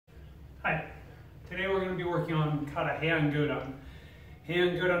Hi, today we're going to be working on kata Heian Godan.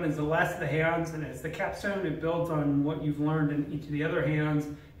 Heian Godan is the last of the Heians, and it's the capstone. It builds on what you've learned in each of the other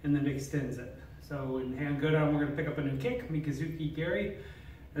Heians and then extends it. So in Heian Godan, we're going to pick up a new kick, Mikazuki Geri,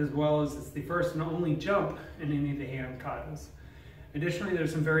 as well as it's the first and only jump in any of the Heian katas. Additionally,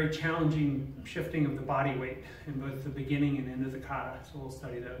 there's some very challenging shifting of the body weight in both the beginning and end of the kata, so we'll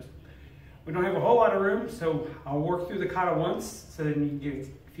study those. We don't have a whole lot of room, so I'll work through the kata once so that you get a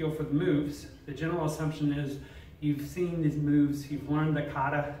feel for the moves. The general assumption is you've seen these moves, you've learned the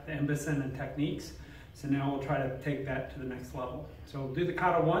kata, the embasen, and techniques, so now we'll try to take that to the next level. So we'll do the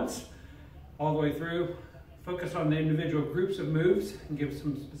kata once, all the way through, focus on the individual groups of moves and give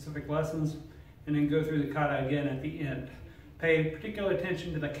some specific lessons, and then go through the kata again at the end. Pay particular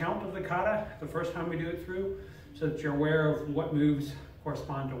attention to the count of the kata the first time we do it through, so that you're aware of what moves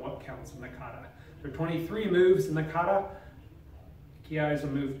correspond to what counts in the kata. There are 23 moves in the kata. Kiai is a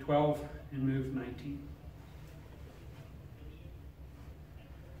move 12 and move 19.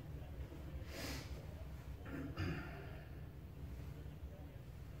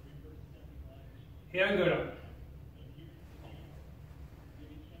 Heian Godan.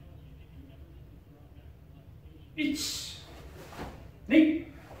 Ich, ni,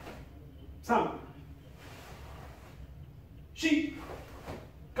 san, shi,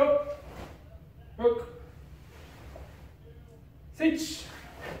 go, rook, six,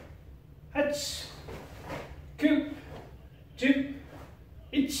 hach, ku, ju,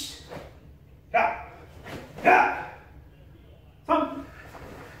 ich, ya, ya, san,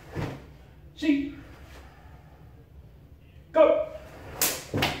 shi, go,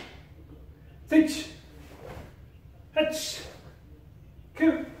 six, hach,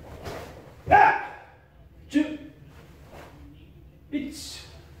 ku, ya, ju, ich,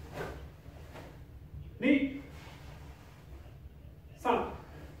 ni, san.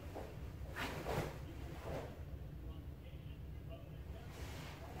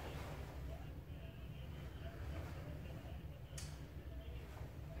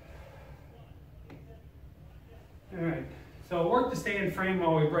 All right, so work to stay in frame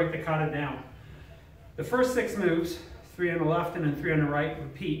while we break the kata down. The first 6 moves, 3 on the left and then 3 on the right,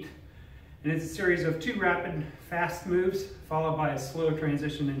 repeat. And it's a series of 2 rapid, fast moves, followed by a slow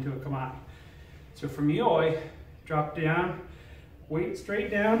transition into a kamae. So from yoi, drop down, weight straight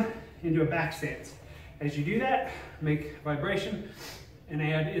down into a back stance. As you do that, make vibration and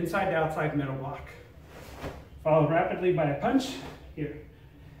add inside to outside middle block. Followed rapidly by a punch, here.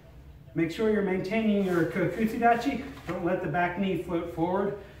 Make sure you're maintaining your kokutsudachi. Don't let the back knee float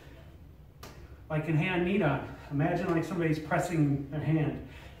forward like in Heian Godan. Imagine like somebody's pressing their hand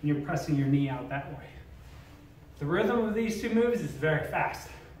and you're pressing your knee out that way. The rhythm of these 2 moves is very fast.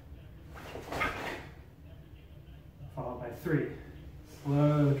 Followed by 3.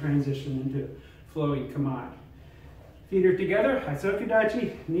 Slow transition into flowy kamae. Feet are together,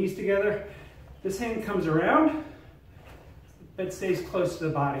 Isokudachi, knees together. This hand comes around, but stays close to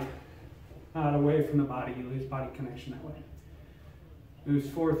the body, not away from the body. You lose body connection that way. Moves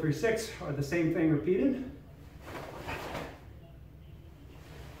 4, 3, 6 are the same thing repeated.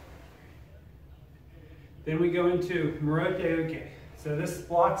 Then we go into Murote Uke. So this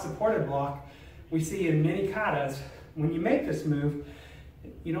block, supported block, we see in many katas. When you make this move,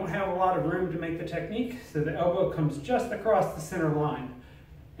 you don't have a lot of room to make the technique, so the elbow comes just across the center line.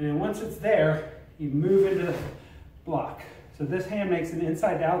 And then once it's there, you move into the block. So this hand makes an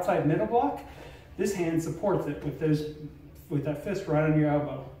inside to outside middle block. This hand supports it with that fist right on your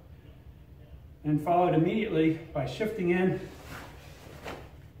elbow. And followed immediately by shifting in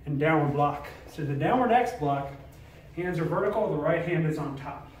and downward block. So the downward X block, hands are vertical, the right hand is on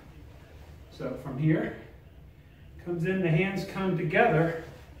top. So from here, comes in, the hands come together,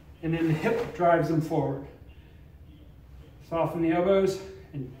 and then the hip drives them forward. Soften the elbows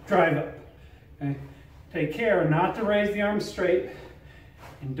and drive up. Okay? Take care not to raise the arms straight,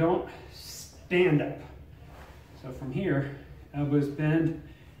 and don't stand up. So from here, elbows bend,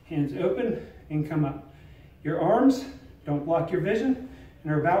 hands open, and come up. Your arms don't block your vision,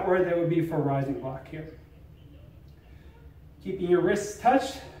 and are about where they would be for a rising block here. Keeping your wrists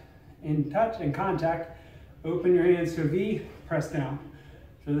touched, in contact, open your hands to a V, press down.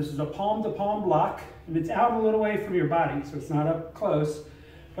 So this is a palm-to-palm block, and it's out a little way from your body, so it's not up close,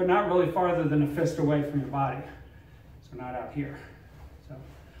 but not really farther than a fist away from your body. So not out here. So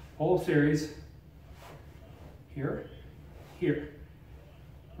whole series, here, here.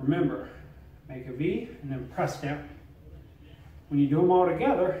 Remember, make a V and then press down. When you do them all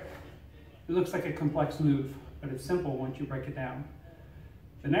together, it looks like a complex move, but it's simple once you break it down.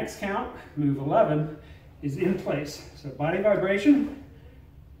 The next count, move 11, is in place. So body vibration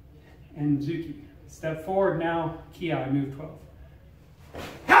and Zuki. Step forward now, Ki, move 12.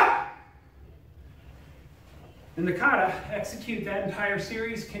 In the kata, execute that entire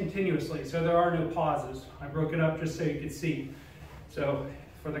series continuously, so there are no pauses. I broke it up just so you could see. So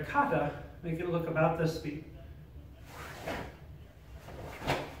for the kata, make it look about this speed.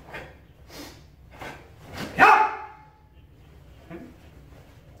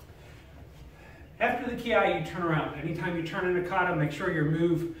 After the ki, you turn around. Anytime you turn in a kata, make sure your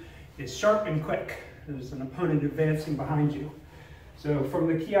move is sharp and quick. There's an opponent advancing behind you. So from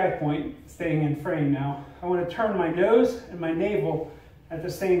the ki point, staying in frame now, I want to turn my nose and my navel at the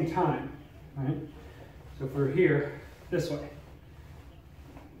same time. Right? So if we're here, this way.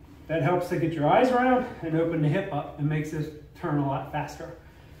 That helps to get your eyes around and open the hip up and makes this turn a lot faster.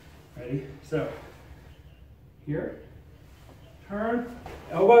 Ready? So here, turn,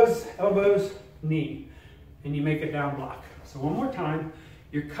 elbows, elbows, knee, and you make a down block. So one more time,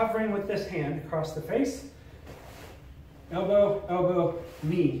 you're covering with this hand across the face. Elbow, elbow,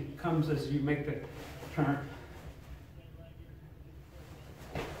 knee comes as you make the turn.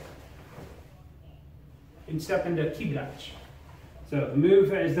 And step into kibadachi. So the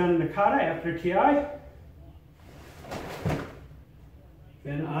move is done in the kata after ki.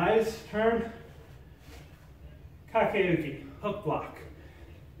 Then eyes turn. Kakeuki, hook block.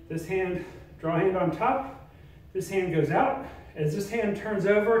 This hand, draw hand on top. This hand goes out. As this hand turns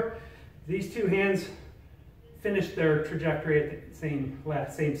over, these two hands finish their trajectory at the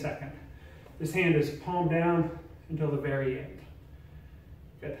same second. This hand is palm down until the very end.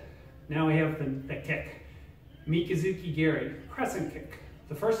 Good. Now we have the kick. Mikazuki Geri, crescent kick.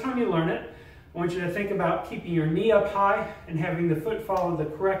 The first time you learn it, I want you to think about keeping your knee up high and having the foot follow the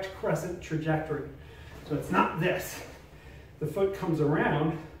correct crescent trajectory. So it's not this. The foot comes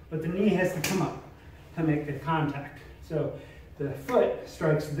around, but the knee has to come up to make the contact. So the foot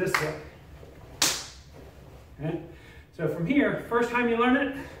strikes this way. Okay? So from here, first time you learn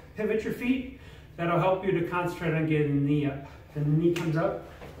it, pivot your feet. That'll help you to concentrate on getting the knee up. Then the knee comes up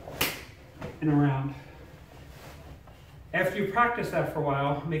and around. After you practice that for a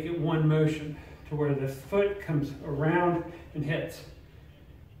while, make it one motion to where the foot comes around and hits.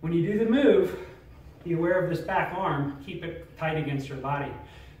 When you do the move, be aware of this back arm. Keep it tight against your body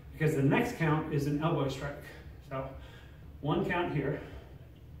because the next count is an elbow strike. So one count here.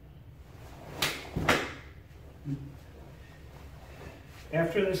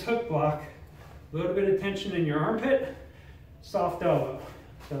 After this hook block, a little bit of tension in your armpit, soft elbow.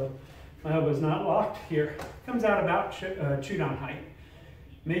 So my elbow is not locked here. Comes out about chudan height.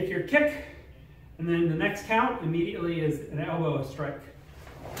 Make your kick, and then the next count immediately is an elbow strike.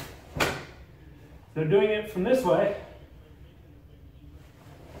 So doing it from this way,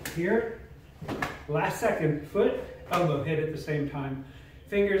 here, last second, foot, elbow hit at the same time.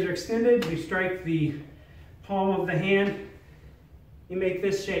 Fingers are extended, you strike the palm of the hand, you make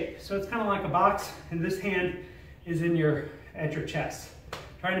this shape. So it's kind of like a box, and this hand is at your chest.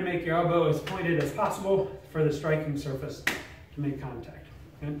 Trying to make your elbow as pointed as possible for the striking surface to make contact.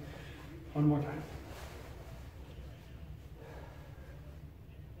 Okay? One more time.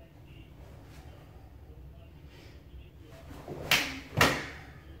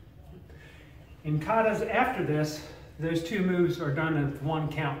 In katas after this, those two moves are done in one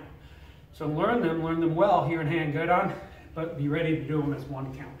count. So learn them well here in Heian Godan, but be ready to do them as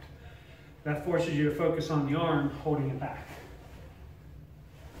one count. That forces you to focus on the arm holding it back.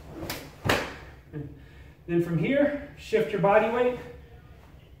 Then from here, shift your body weight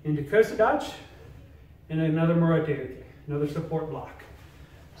into kosadachi and another morote, another support block.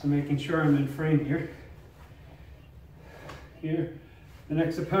 So making sure I'm in frame here. Here, the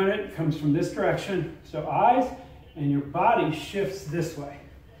next opponent comes from this direction. So eyes and your body shifts this way.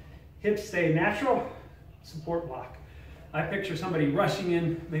 Hips stay natural, support block. I picture somebody rushing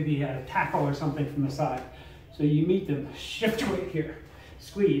in, maybe at a tackle or something from the side. So you meet them, shift your weight here,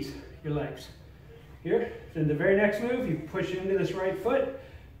 squeeze your legs. Here, then the very next move, you push into this right foot.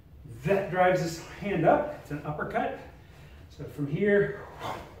 That drives this hand up. It's an uppercut. So from here,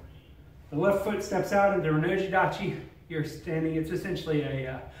 the left foot steps out into Renoji-dachi. You're standing. It's essentially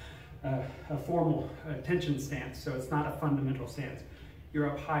a formal tension stance, so it's not a fundamental stance. You're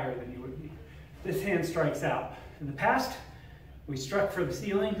up higher than you would be. This hand strikes out. In the past, we struck for the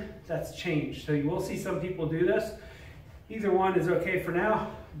ceiling. That's changed. So you will see some people do this. Either one is okay for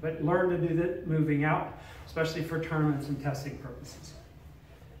now, but learn to do that moving out, especially for tournaments and testing purposes.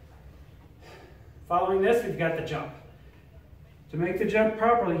 Following this, we've got the jump. To make the jump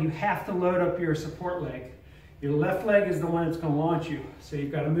properly, you have to load up your support leg. Your left leg is the one that's going to launch you, so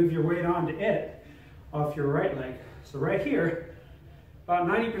you've got to move your weight onto it off your right leg. So right here, if about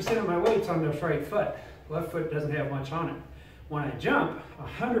 90% of my weight's on this right foot. Left foot doesn't have much on it. When I jump,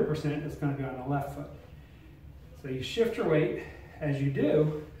 100% is going to be on the left foot. So you shift your weight. As you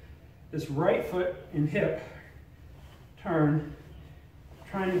do, this right foot and hip turn,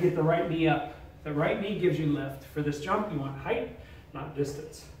 trying to get the right knee up. The right knee gives you lift. For this jump, you want height, not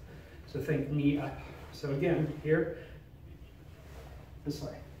distance. So think knee up. So again, here, this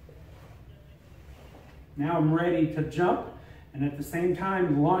way. Now I'm ready to jump, and at the same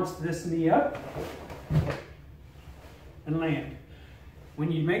time, launch this knee up and land.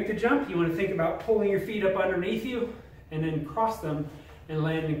 When you make the jump, you want to think about pulling your feet up underneath you and then cross them and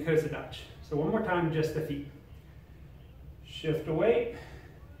land in Kozadatch. So one more time, just the feet. Shift the weight.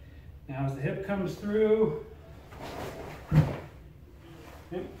 Now as the hip comes through,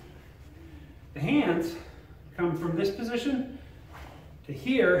 the hands come from this position to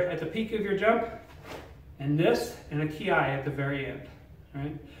here at the peak of your jump, and this and a ki at the very end.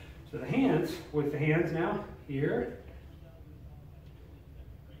 Right? So the hands, with the hands now, here.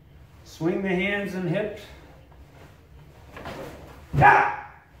 Swing the hands and hips. Yeah!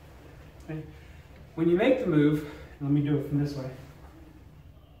 Okay. When you make the move, let me do it from this way.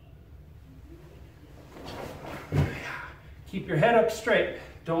 Keep your head up straight.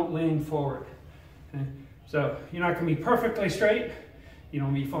 Don't lean forward. Okay? So you're not going to be perfectly straight. You don't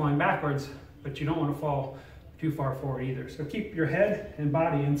want to be falling backwards, but you don't want to fall too far forward either. So keep your head and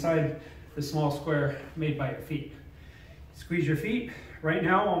body inside the small square made by your feet. Squeeze your feet. Right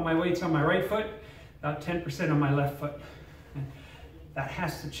now, all my weight's on my right foot, about 10% on my left foot. Okay? That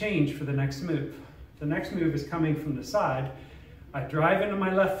has to change for the next move. The next move is coming from the side. I drive into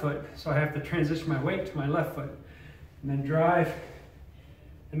my left foot, so I have to transition my weight to my left foot, and then drive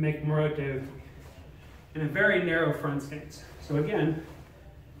and make Morote Uki in a very narrow front stance. So again,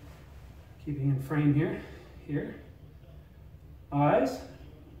 keeping in frame here, eyes,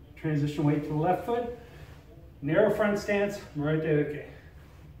 transition weight to the left foot, narrow front stance, Morote Uki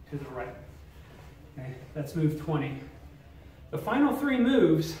to the right. Okay, that's move 20. The final three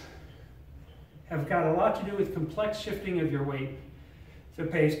moves have got a lot to do with complex shifting of your weight. So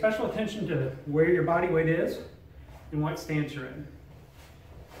pay special attention to where your body weight is and what stance you're in.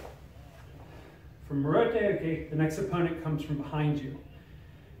 From Morote Uki, the next opponent comes from behind you.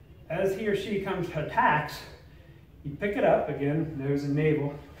 As he or she comes to attacks, you pick it up, again, nose and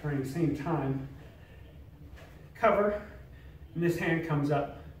navel, turning at the same time, cover, and this hand comes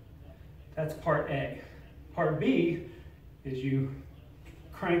up. That's part A. Part B is you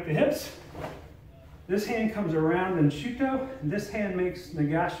crank the hips. This hand comes around in Shuto, and this hand makes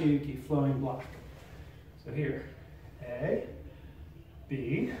Nagashi Uki, flowing block. So here, A,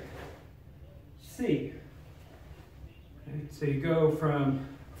 B, C. Okay, so you go from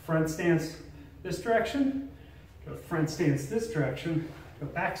front stance this direction, to front stance this direction, to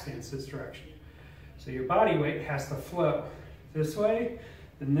back stance this direction. So your body weight has to flow this way,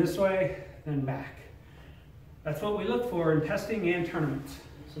 then back. That's what we look for in testing and tournaments.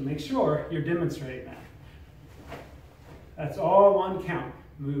 So make sure you're demonstrating that. That's all one count,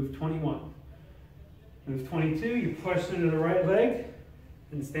 move 21. Move 22, you push into the right leg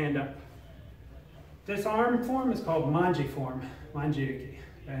and stand up. This arm form is called Manji form, Manji Uki.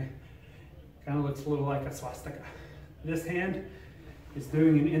 Okay? Kind of looks a little like a swastika. This hand is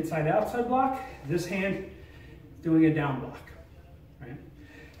doing an inside-outside block. This hand is doing a down block. Right?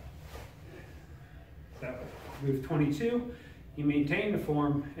 So move 22, you maintain the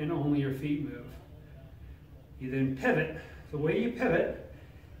form and only your feet move. You then pivot. The way you pivot,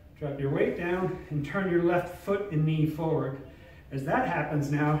 drop your weight down and turn your left foot and knee forward. As that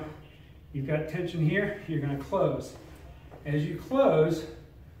happens now, you've got tension here, you're going to close. As you close,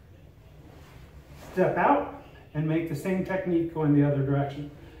 step out and make the same technique going the other direction.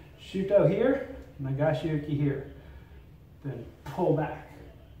 Shuto here, Nagashi Uki here. Then pull back.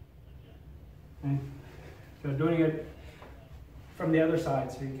 Okay? So doing it from the other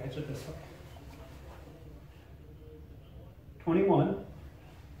side so you can catch it this way. 21,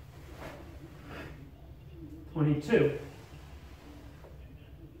 22,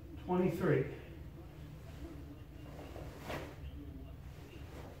 23, 24.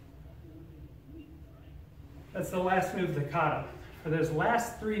 That's the last move, the kata. For those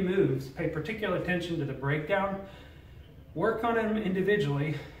last three moves, pay particular attention to the breakdown. Work on them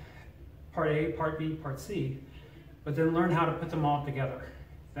individually, part A, part B, part C, but then learn how to put them all together.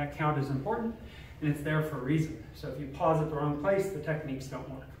 That count is important, and it's there for a reason. So if you pause at the wrong place, the techniques don't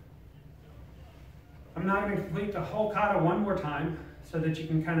work. I'm now going to complete the whole kata one more time so that you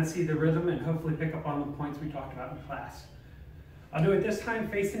can kind of see the rhythm and hopefully pick up on the points we talked about in class. I'll do it this time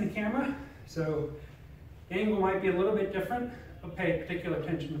facing the camera, so the angle might be a little bit different, but pay particular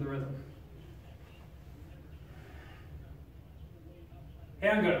attention to the rhythm.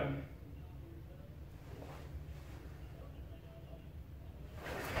 Heian Godan.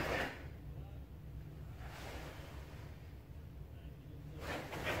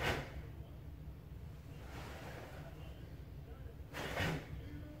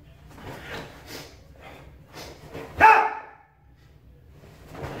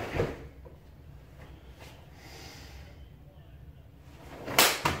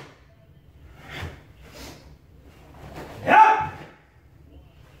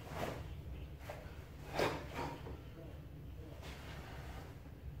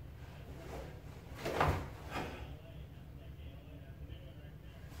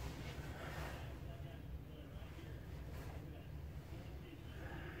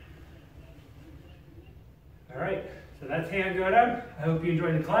 All right, so that's Heian Godan. I hope you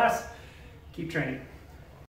enjoyed the class. Keep training.